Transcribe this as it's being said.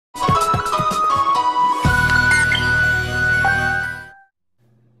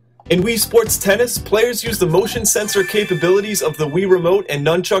In Wii Sports Tennis, players use the motion sensor capabilities of the Wii Remote and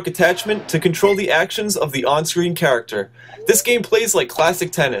nunchuck attachment to control the actions of the on-screen character. This game plays like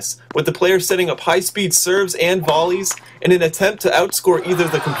classic tennis, with the player setting up high-speed serves and volleys in an attempt to outscore either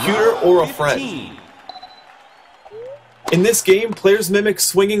the computer or a friend. In this game, players mimic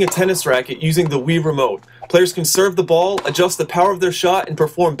swinging a tennis racket using the Wii Remote. Players can serve the ball, adjust the power of their shot, and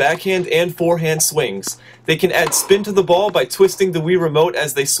perform backhand and forehand swings. They can add spin to the ball by twisting the Wii Remote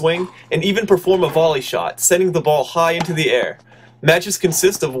as they swing, and even perform a volley shot, sending the ball high into the air. Matches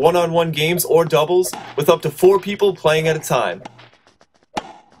consist of one-on-one games or doubles, with up to 4 people playing at a time.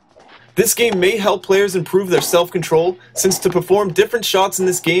 This game may help players improve their self-control, since to perform different shots in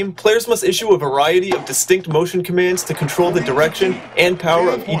this game, players must issue a variety of distinct motion commands to control the direction and power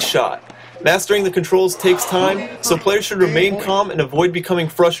of each shot. Mastering the controls takes time, so players should remain calm and avoid becoming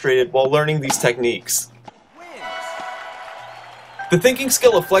frustrated while learning these techniques. The thinking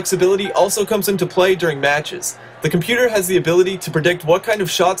skill of flexibility also comes into play during matches. The computer has the ability to predict what kind of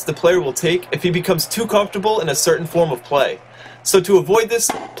shots the player will take if he becomes too comfortable in a certain form of play. So to avoid this,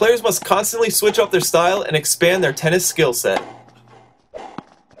 players must constantly switch up their style and expand their tennis skill set.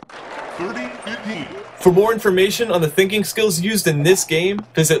 30-15. For more information on the thinking skills used in this game,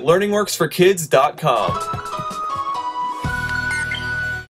 visit learningworksforkids.com.